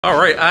All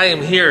right, I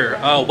am here,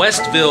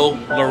 Westville,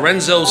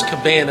 Lorenzo's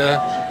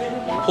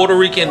Cabana, Puerto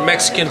Rican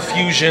Mexican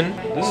fusion.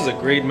 This is a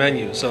great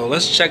menu, so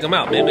let's check them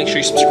out, man. Make sure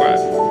you subscribe.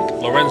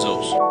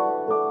 Lorenzo's.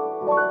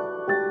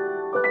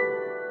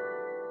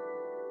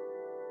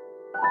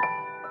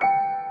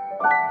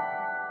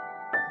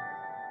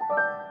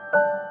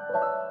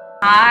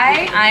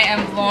 Hi, I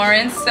am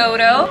Lauren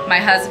Soto. My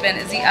husband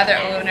is the other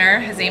owner.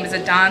 His name is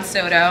Adon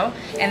Soto.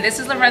 And this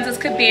is Lorenzo's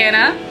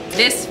Cabana.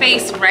 This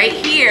face right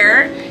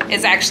here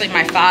is actually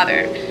my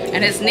father.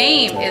 And his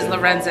name is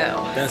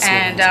Lorenzo.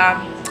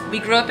 We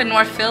grew up in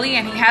North Philly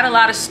and he had a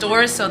lot of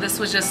stores, so this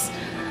was just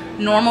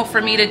normal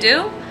for me to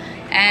do.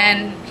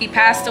 And he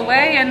passed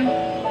away and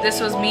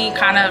this was me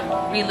kind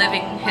of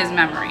reliving his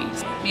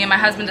memories. Me and my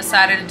husband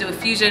decided to do a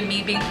fusion,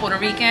 me being Puerto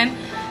Rican,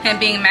 him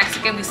being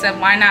Mexican. We said,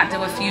 why not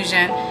do a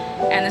fusion?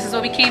 And this is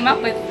what we came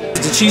up with.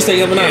 It's a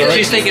cheesesteak empanada, right?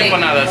 Cheesesteak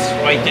empanadas,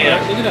 right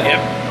there. Look at that. Yep.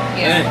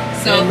 Yeah.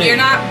 So you're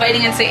not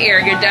biting into air,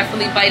 you're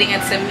definitely biting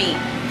into meat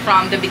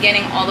from the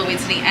beginning all the way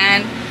to the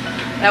end.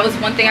 That was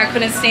one thing I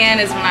couldn't stand,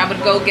 is when I would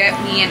go get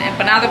me an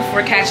empanada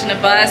before catching a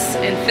bus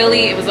in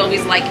Philly, it was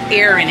always like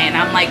air in it. And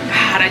I'm like,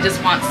 God, I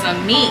just want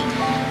some meat.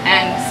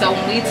 And so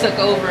when we took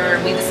over,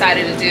 we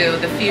decided to do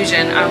the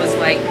fusion. I was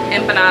like,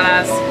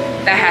 empanadas,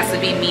 that has to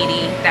be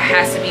meaty, that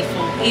has to be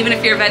full. Even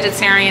if you're a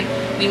vegetarian,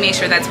 we make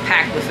sure that's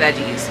packed with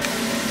veggies.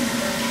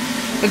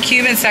 But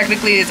Cubans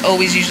technically is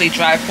always usually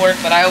dry pork,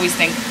 but I always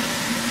think,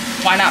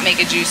 why not make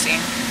it juicy?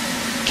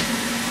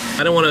 I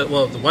didn't want to,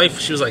 well, the wife,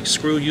 she was like,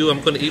 screw you, I'm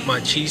going to eat my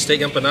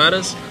cheesesteak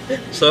empanadas.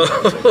 So,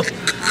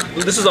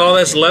 this is all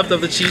that's left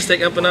of the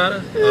cheesesteak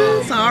empanada.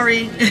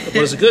 Sorry.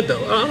 Was it good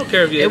though? I don't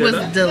care if you ate it or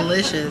not. It was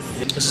delicious.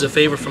 This is a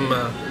favor from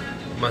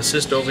my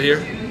sister over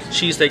here.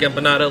 Cheesesteak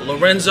empanada,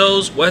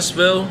 Lorenzo's,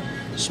 Westville,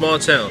 small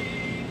town.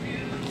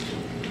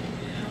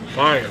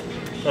 Fire.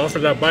 After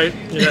that bite,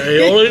 you know,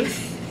 aioli,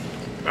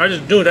 I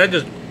just do it. I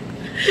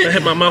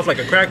hit my mouth like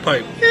a crack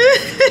pipe.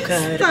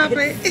 Stop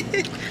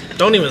it.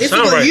 Don't even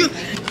sound right.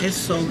 It's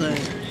so good.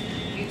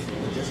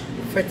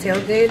 For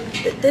tailgate?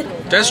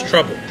 That's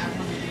trouble.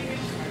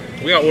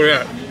 We got where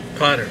at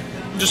platter.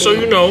 Just so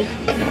you know,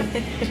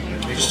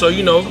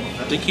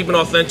 they keep it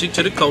authentic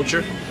to the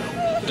culture. You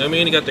know what I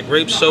mean? You got the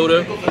grape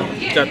soda,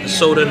 you got the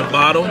soda in the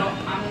bottle.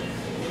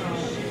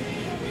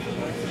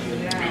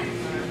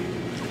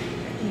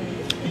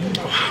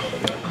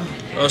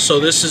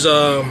 So this is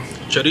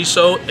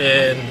chorizo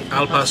and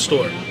al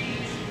pastor.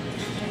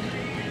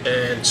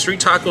 And street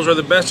tacos are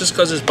the best just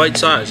because it's bite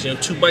size. You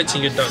know, 2 bites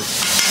and you're done.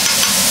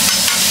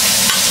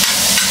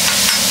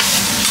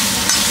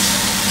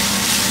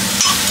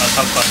 That's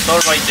al pastor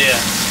right there.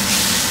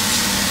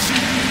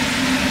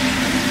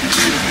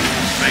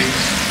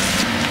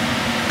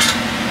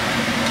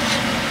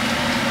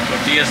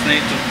 Tortillas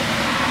need to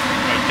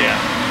right there.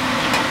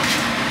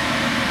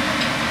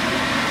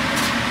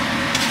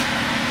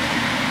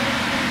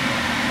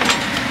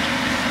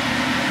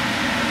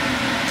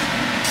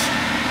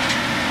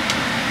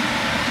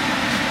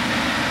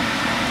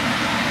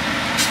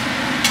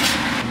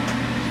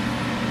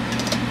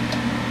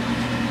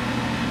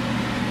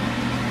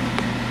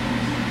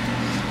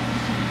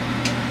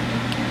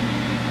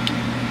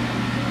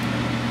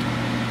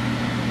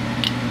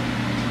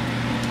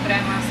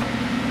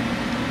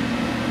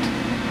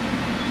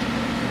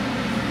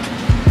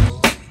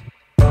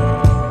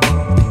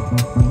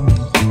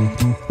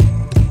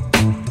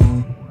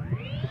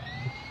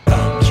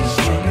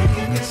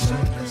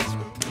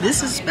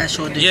 This is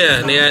special. Yeah,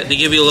 and they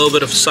give you a little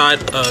bit of side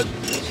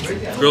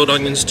grilled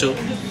onions too.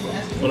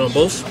 One on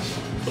both,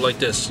 but like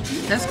this.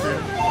 That's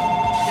good.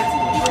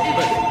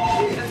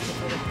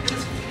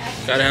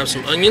 Gotta have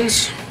some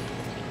onions.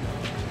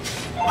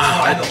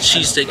 Wow, that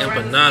cheesesteak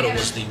empanada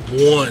was the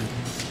one.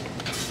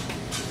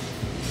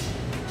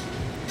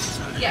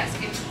 Yes.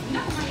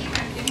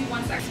 Give me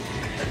 1 second.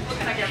 What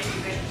can I get for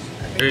you, baby?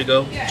 There you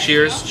go.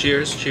 Cheers,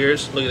 cheers,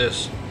 cheers. Look at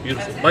this.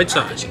 Beautiful. Bite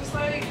size.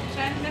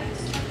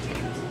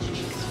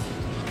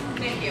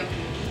 Thank you.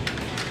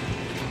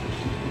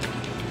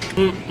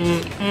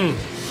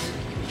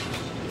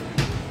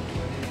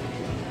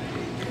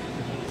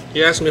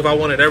 He asked me if I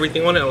wanted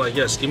everything on it. I'm like,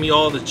 yes, give me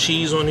all the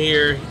cheese on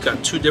here. He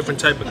got 2 different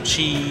type of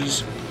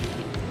cheese.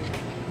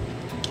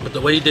 But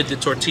the way he did the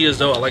tortillas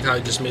though, I like how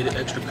he just made it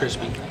extra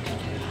crispy.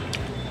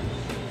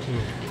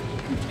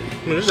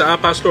 This is al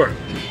pastor.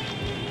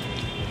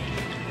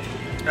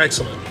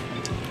 Excellent.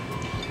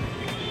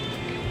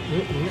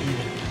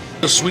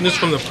 The sweetness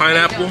from the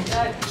pineapple.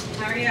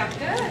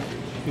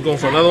 You going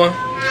for another one?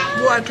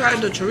 Well, I tried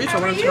the chorizo. I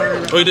want to try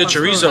it. Oh, you did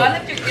chorizo.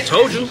 I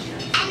told you.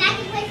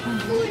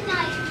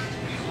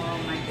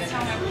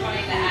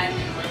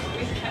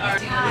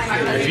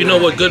 If you know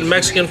what good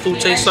Mexican food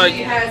tastes like,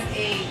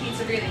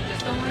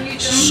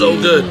 so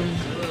good.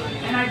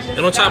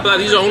 And on top of that,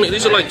 these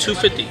are like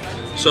 $2.50.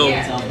 So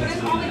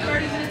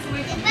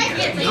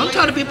don't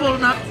tell the people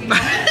not.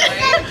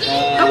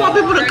 I want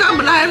people to come,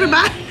 but not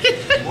everybody.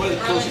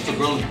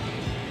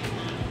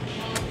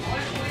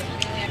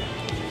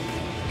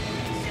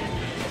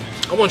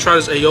 I want to try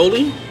this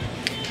aioli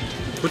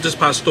with this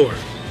pastor.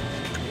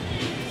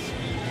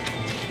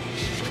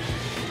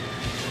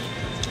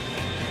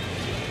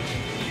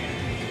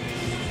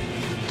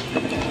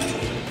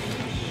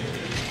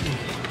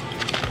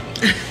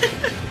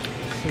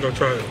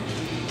 Try it.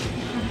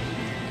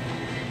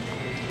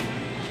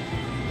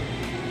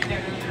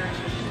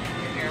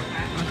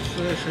 That's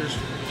delicious.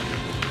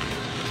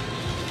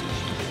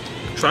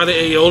 Try the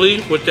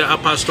aioli with the al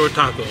pastor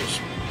tacos.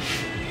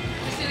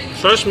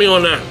 Trust me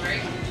on that.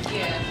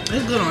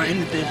 It's good on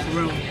anything, for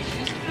real.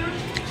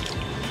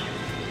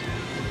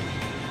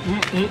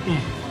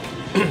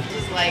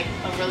 She's like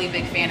a really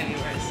big fan of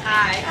yours.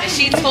 Hi. And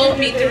she told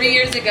me 3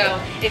 years ago,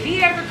 if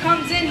he ever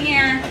comes in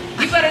here,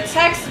 you better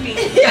text me.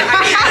 Oh.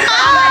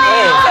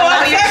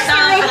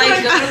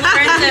 Like, go to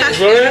Lorenzo's.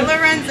 Really? Go to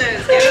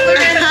Lorenzo's. Go to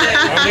Lorenzo's.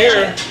 I'm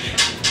here.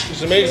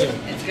 It's amazing.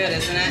 It's good,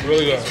 isn't it?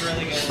 Really good. It's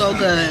really good. So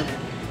good.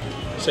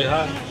 Say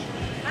hi.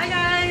 Hi,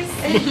 guys.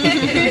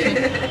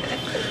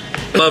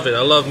 Love it.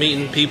 I love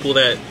meeting people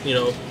that, you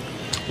know,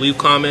 leave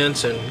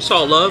comments, and it's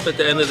all love at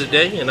the end of the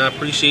day, and I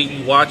appreciate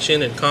you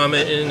watching and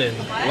commenting and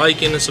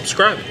liking and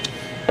subscribing.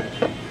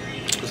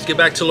 Let's get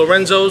back to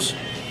Lorenzo's.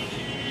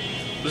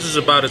 This is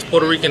about as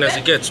Puerto Rican as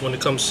it gets when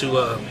it comes to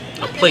a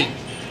plate.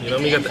 You know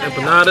what I mean? You got the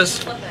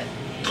empanadas.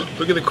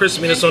 Look at the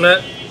crispiness on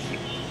that.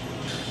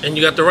 And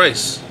you got the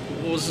rice.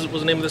 What was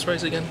the name of this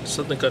rice again?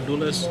 Something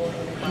gandules?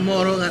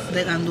 Moro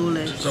de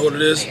gandules. Is that what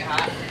it is?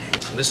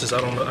 This is, I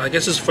don't know. I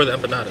guess this is for the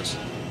empanadas.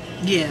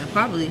 Yeah,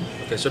 probably.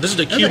 Okay, so this is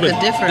the That's Cuban.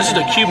 like a different- This is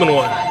the Cuban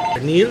one.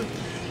 Pernil?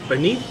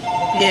 Pernil?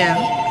 Yeah.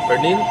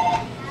 Pernil?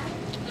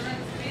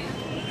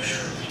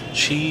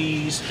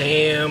 Cheese,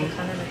 ham,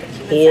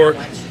 pork.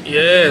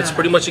 Yeah, it's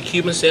pretty much a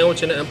Cuban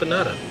sandwich and an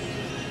empanada.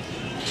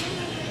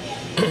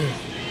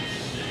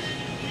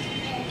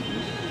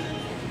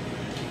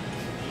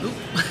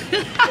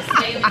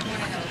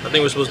 I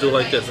think we're supposed to do it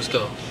like this. Let's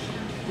go.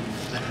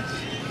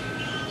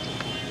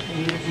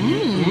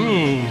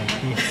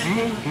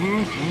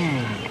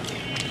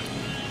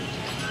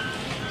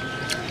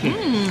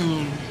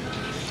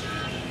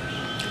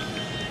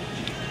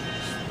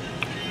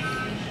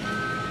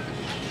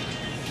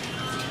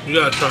 You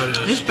gotta try this.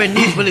 This pernil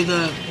is really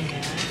good.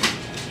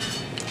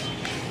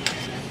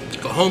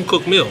 Like a home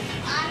cooked meal.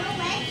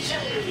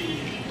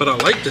 But I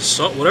like this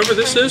salt, whatever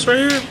this is right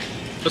here.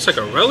 It's like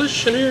a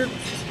relish in here.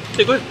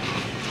 Hey, go ahead.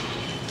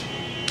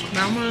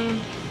 Ramen.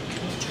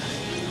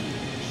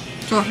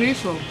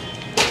 Chorizo.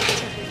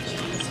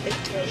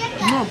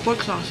 No,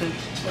 pork sausage.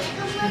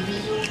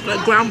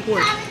 Like ground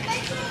pork.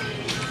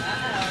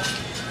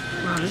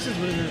 Wow, this is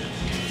really good.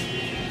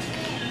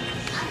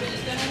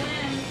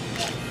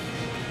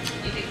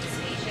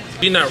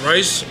 Eating that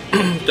rice,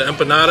 the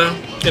empanada,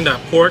 and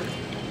that pork.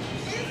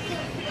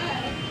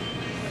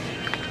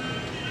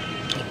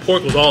 The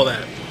pork was all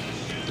that.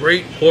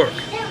 Great pork.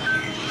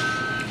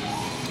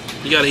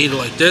 You gotta eat it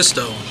like this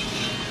though.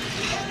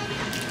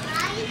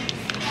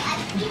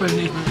 This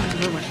pernil is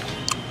good.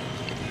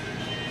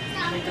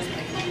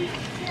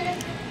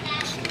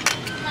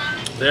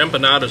 The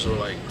empanadas were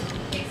like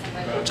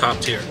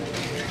top tier.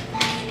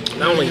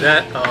 Not only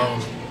that,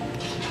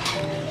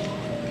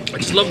 I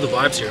just love the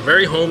vibes here.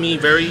 Very homey,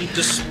 very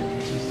just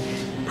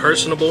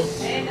personable.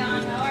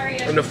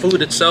 And the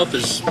food itself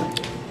is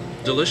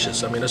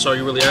delicious. I mean, that's all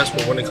you really ask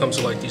for when it comes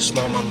to like these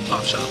small mom and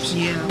pop shops.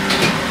 Yeah.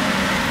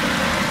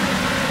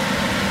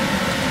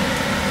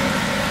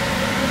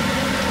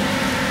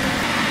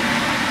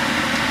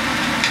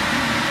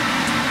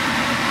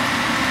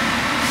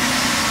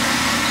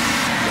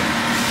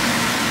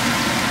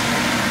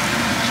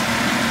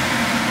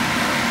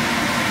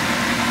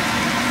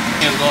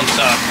 And on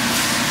top.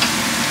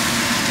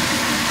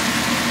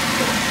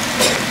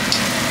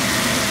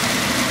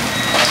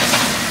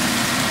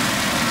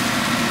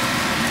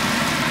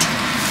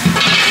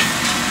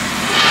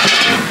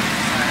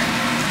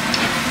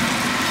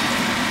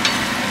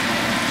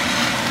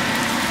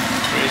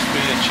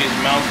 Crispy, the cheese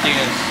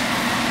melting.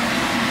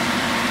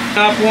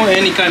 Apple,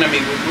 any kind of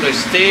meat. We put a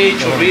steak,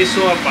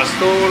 chorizo, al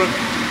pastor,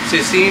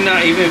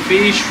 cecina, even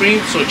fish,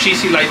 shrimp, so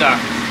cheesy like that.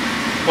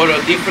 Or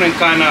a different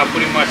kind of,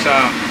 pretty much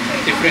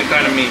different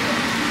kind of meat.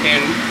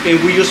 And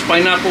we use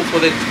pineapple for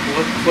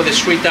the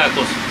street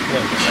tacos.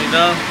 Like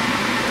that.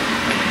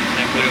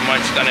 And pretty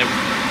much gonna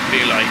be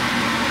like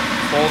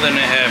fold and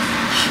a half.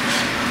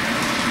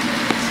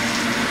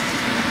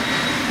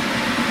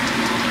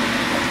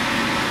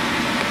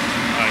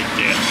 Like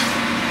that.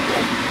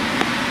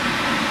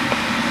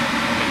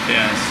 Like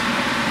that.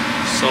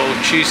 So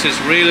cheese is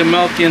really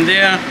melting in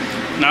there.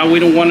 Now we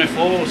don't want it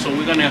fall, so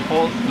we're gonna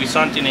hold with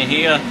something in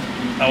here,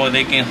 that way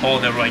they can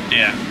hold it right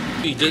there.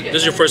 This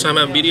is your first time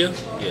having BDO?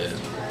 Yeah.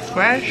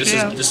 Fresh?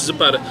 This is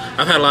about it.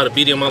 I've had a lot of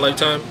BDO in my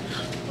lifetime.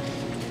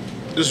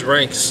 This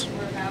ranks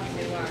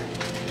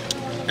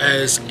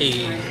as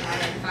a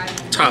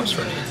tops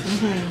for me.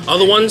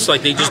 Other ones,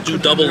 like they just do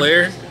double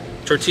layer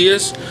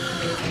tortillas,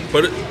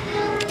 but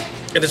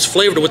and it's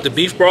flavored with the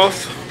beef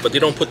broth, but they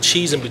don't put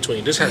cheese in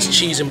between. This has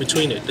cheese in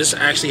between it. This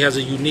actually has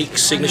a unique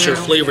signature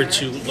flavor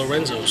to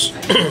Lorenzo's.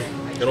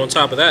 And on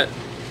top of that,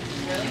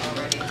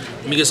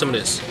 let me get some of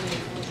this.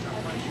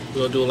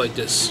 We're gonna do it like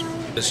this.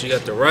 So you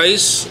got the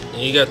rice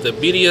and you got the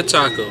birria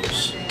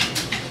tacos.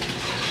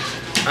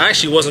 I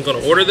actually wasn't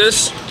gonna order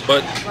this,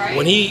 but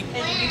when he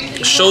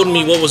showed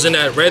me what was in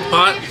that red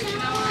pot,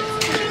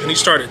 and he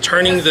started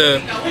turning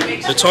the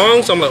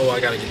tongs, I'm like, oh, I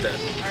gotta get that.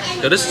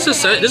 Yo, this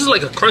is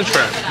like a crunch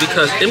wrap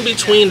because in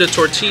between the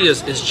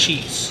tortillas is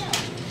cheese. I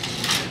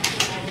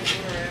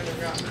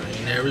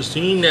ain't never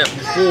seen that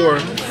before,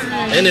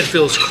 and it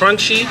feels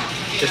crunchy.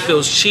 It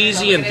feels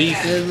cheesy and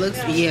beefy. It looks,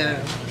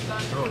 yeah.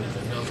 I don't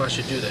even know if I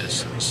should do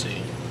this. Let's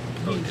see.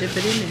 Okay. Dip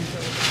it in there.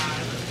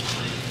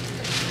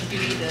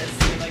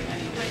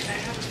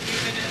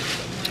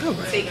 Oh,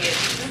 Take it.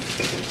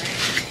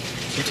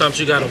 Sometimes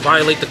you gotta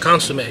violate the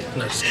consomme.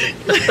 No, just kidding.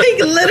 Like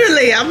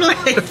literally, I'm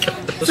like.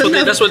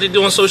 That's what they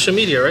do on social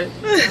media, right?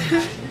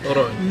 Hold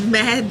on.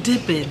 Mad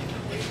dipping.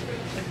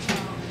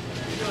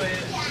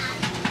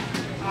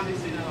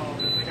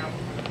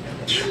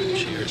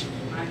 Cheers.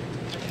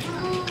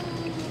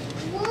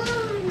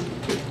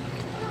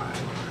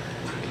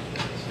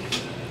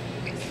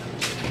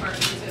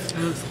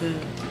 That looks good.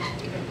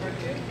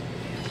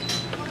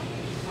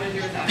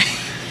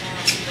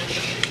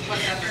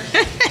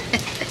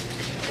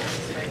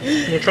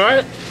 You try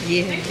it?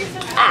 Yeah.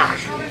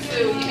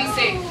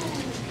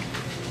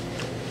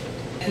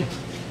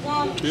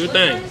 Do your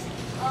thing.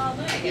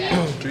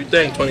 Do your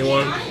thing,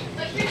 21.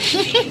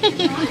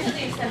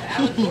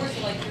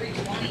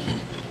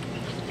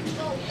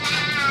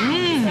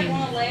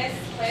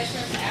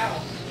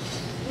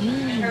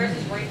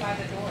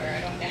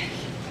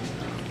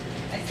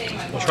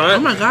 We'll try it. Oh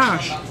my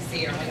gosh.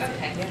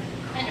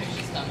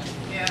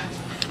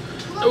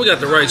 And we got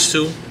the rice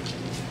too.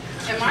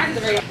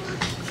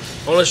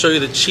 I want to show you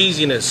the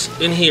cheesiness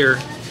in here.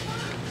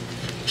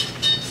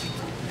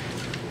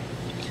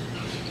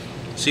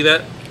 See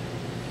that?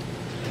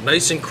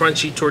 Nice and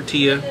crunchy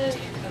tortilla.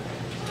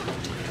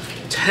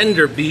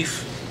 Tender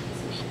beef.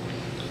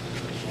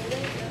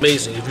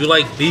 Amazing. If you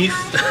like beef,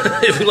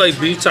 if you like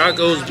beef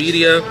tacos,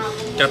 birria,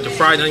 got the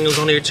fried onions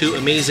on there too.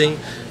 Amazing.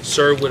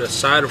 Served with a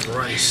side of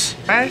rice.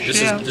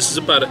 This is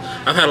about it.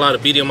 I've had a lot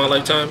of birria in my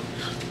lifetime.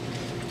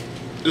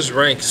 This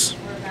ranks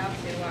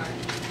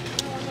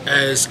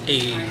as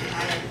a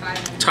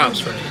tops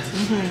for me.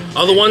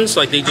 Other ones,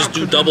 like they just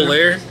do double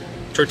layer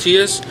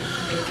tortillas,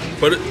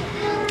 but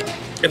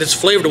and it's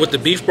flavored with the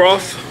beef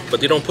broth, but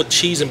they don't put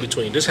cheese in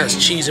between. This has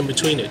cheese in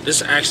between it.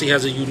 This actually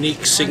has a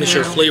unique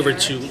signature flavor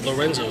to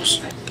Lorenzo's.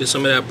 Get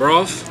some of that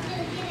broth.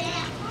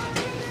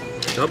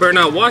 Y'all better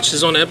not watch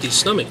this on an empty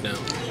stomach now.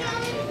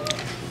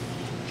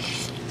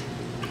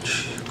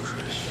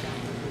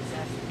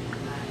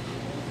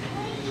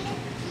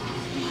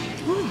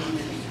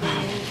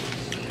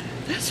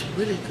 That's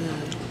really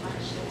good.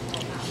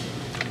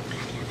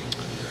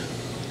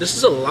 This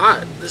is a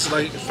lot. This is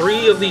like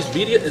 3 of these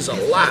birria is a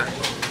lot.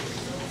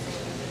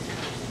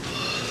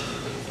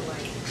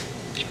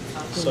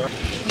 So.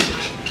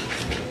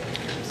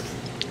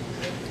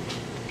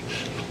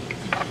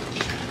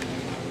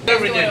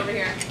 Everything over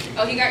here.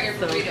 Oh, he got your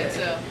burrito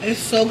too. It's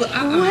so good.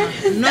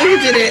 No, you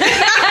didn't.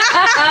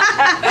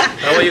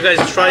 How about you guys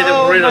try the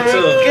burrito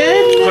too?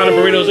 What kind of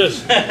burrito is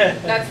this?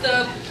 That's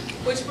the,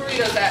 which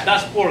burrito is that?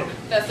 That's pork.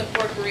 That's the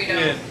pork burrito.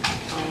 Yeah.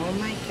 Oh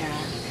my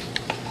god.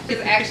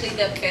 It's actually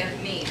the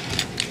pernil.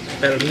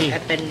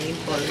 Pernil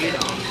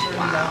burrito.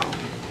 Wow.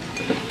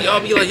 Y'all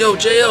be like, yo,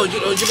 JL,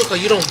 you look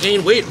like you don't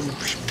gain weight.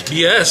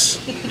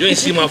 BS. You ain't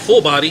see my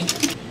full body.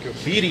 Your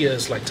birria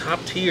is like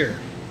top tier.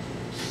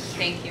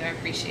 Thank you, I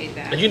appreciate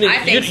that. And you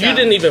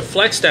didn't even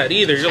flex that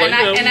either. You're like,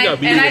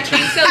 and I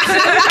think so too.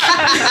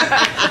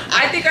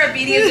 I think our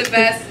birria is the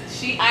best.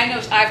 I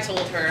know I've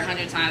told her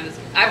 100 times.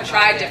 I've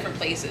tried different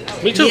places.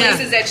 Me too.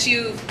 Places that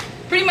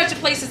pretty much the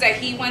places that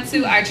he went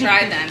to, I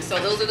tried them. So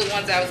those are the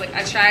ones I was like,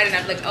 I tried and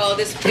I'm like, oh,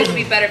 this would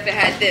be better if it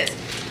had this.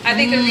 I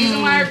think the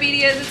reason why our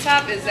birria is the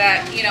top is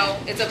that, you know,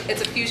 it's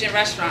a fusion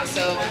restaurant.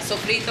 So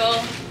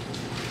sofrito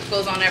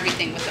goes on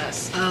everything with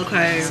us.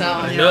 Okay. So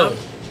I know.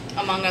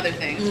 Among other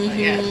things. But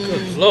yeah.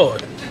 Good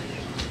Lord.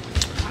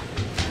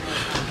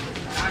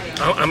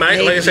 Like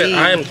I said,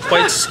 I am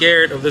quite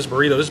scared of this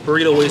burrito. This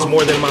burrito weighs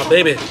more than my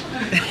baby.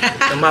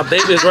 And my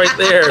baby is right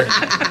there.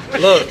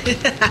 Look.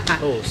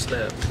 Oh,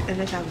 snap.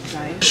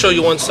 I'll show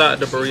you one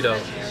side of the burrito.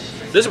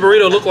 This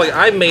burrito looked like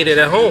I made it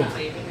at home.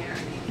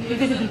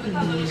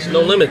 There's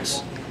no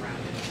limits.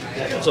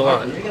 It's a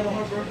lot.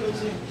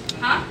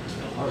 Huh?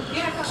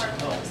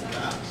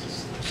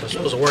 So I'm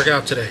supposed to work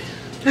out today.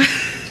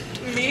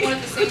 Me?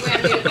 The same way I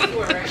did it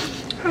before, right?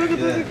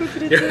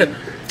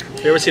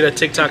 You ever see that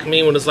TikTok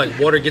meme when it's like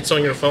water gets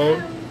on your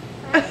phone?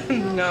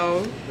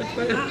 No.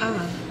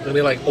 And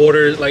they like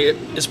order, like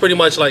it's pretty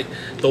much like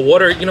the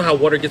water. You know how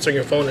water gets on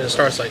your phone and it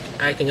starts like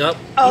acting up?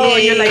 Oh,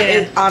 you're like,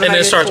 it's and then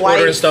it starts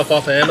ordering stuff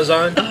off of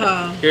Amazon.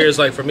 Here's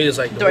like for me, it's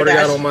like the water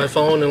got on my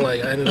phone and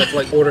like I ended up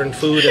like ordering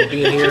food and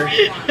being here.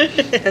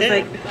 It's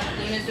like,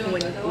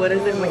 what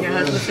is it when your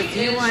husband says, do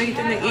you want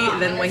anything to eat?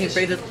 And then when he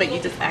brings his plate, you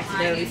just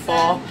accidentally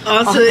fall.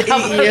 Also, eat,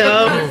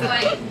 yo. It's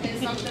like,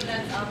 it's something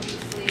that's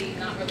obviously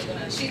not really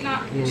gonna, she's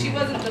not, she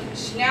wasn't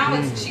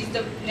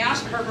the, now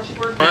her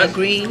work What?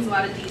 Green. a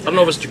lot of I don't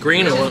know if it's the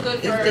green or what.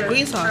 It's the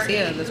green sauce,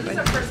 yeah. This is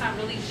her first time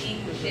really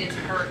being with kids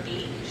her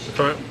age.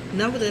 Right.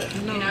 No,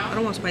 You know? I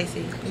don't want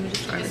spicy. Let me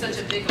just try It's it.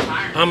 such a big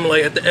environment. I'm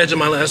like at the edge of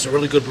my last, a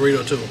really good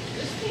burrito too.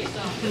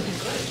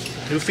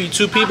 You feed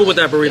 2 people with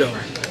that burrito.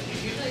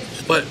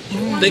 But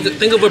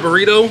think of a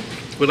burrito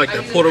with like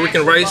that Puerto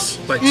Rican rice,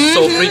 like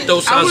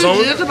sofrito I was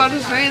sazon, just about to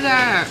say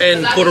that.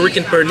 and Puerto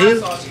Rican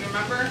pernil.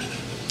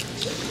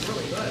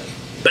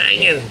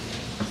 Banging.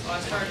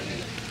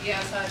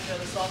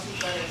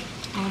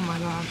 Oh my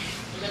gosh.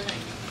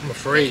 I'm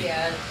afraid.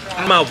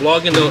 I'm out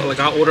vlogging though, like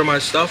I'll order my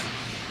stuff.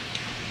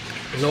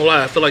 No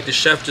lie, I feel like the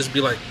chef just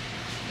be like,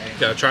 you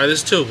gotta try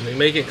this too. And they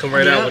make it, come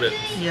right out with it.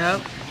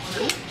 Yep.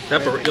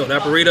 That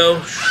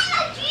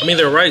burrito, I mean,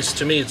 their rice,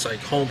 to me, it's like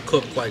home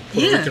cooked, like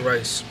Puerto Rican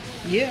rice.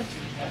 Yeah.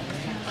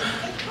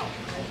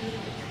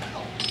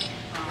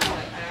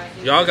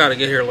 Y'all gotta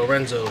get here at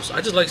Lorenzo's.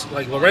 I just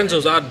like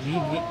Lorenzo's.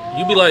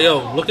 You be like,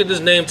 yo, look at this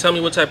name. Tell me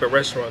what type of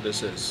restaurant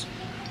this is.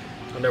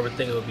 I never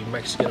think it would be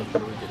Mexican or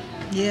Puerto Rican.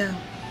 Yeah.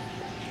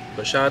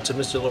 But shout out to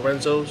Mr.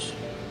 Lorenzo's.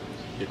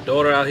 Your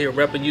daughter out here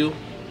repping you.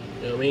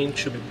 You know what I mean?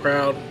 Should be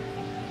proud.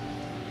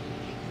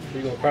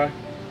 You gonna cry?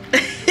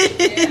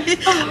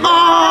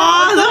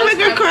 Aw, don't make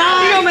her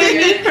cry. You're gonna make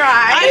me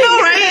cry. I know,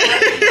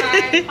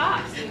 right?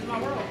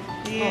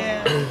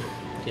 Yeah.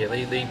 Yeah,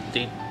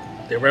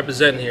 they're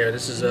representing here.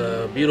 This is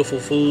beautiful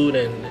food,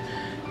 and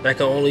that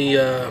can only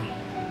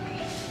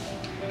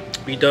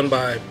be done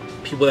by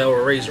people that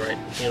were raised right.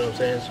 You know what I'm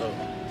saying? So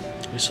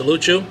we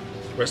salute you.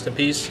 Rest in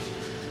peace.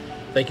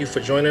 Thank you for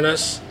joining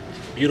us.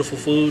 Beautiful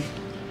food.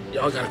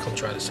 Y'all gotta come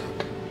try this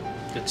out.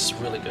 It's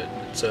really good.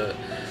 It's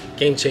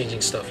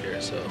game-changing stuff here.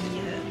 So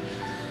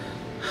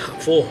I'm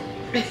full.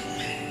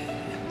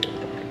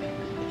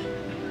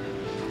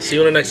 See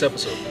you on the next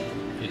episode.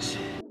 Peace.